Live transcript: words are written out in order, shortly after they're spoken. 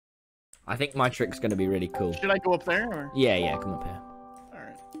I think my trick's gonna be really cool. Should I go up there? Or? Yeah, come up here.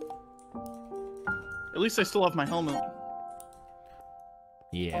 Alright. At least I still have my helmet.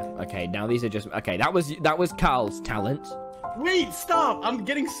 Yeah, okay, now these are just... Okay, that was Carl's talent. Wait, stop! I'm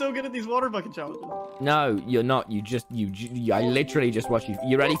getting so good at these water bucket challenges. No, you're not. I literally just watched you.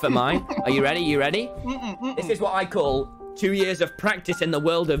 You ready for mine? Are you ready? You ready? This is what I call 2 years of practice in the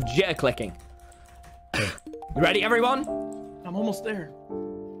world of jitter clicking. You ready, everyone? I'm almost there.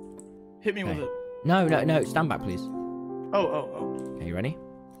 Hit me with it. No. Stand back, please. Oh. Okay, you ready?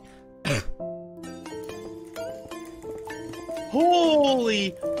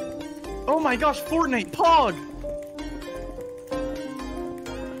 Holy! Oh my gosh, Fortnite Pog!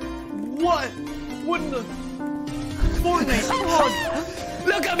 What? What in the... Fortnite Pog!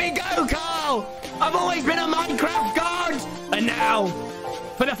 Look at me go, Carl! I've always been a Minecraft god! And now,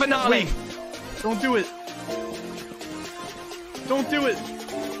 for the finale! Wait. Don't do it. Don't do it.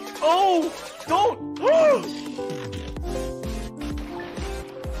 Oh! Don't!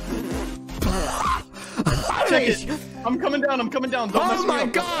 Check it. I'm coming down. Don't mess Oh me my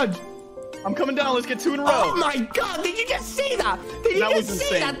up. god! I'm coming down. Let's get 2 in a row. Oh my god! Did you just see that? Did you just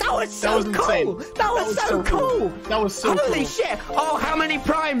see that? That was so cool! That was so cool! That was so cool. Holy shit! Oh, how many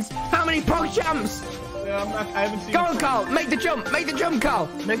primes? How many pro jumps? Yeah, I haven't seen. Go on, Carl! Make the jump! Make the jump, Carl!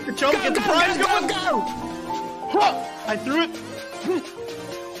 Make the jump! Go, Get the go, prize! go, Go! go! Huh! I threw it.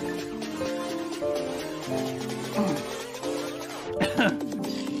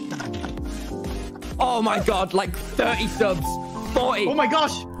 Oh my god, like 30 subs. 40. Oh my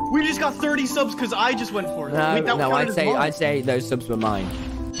gosh! We just got 30 subs because I just went for it. No, Wait, I'd say those subs were mine.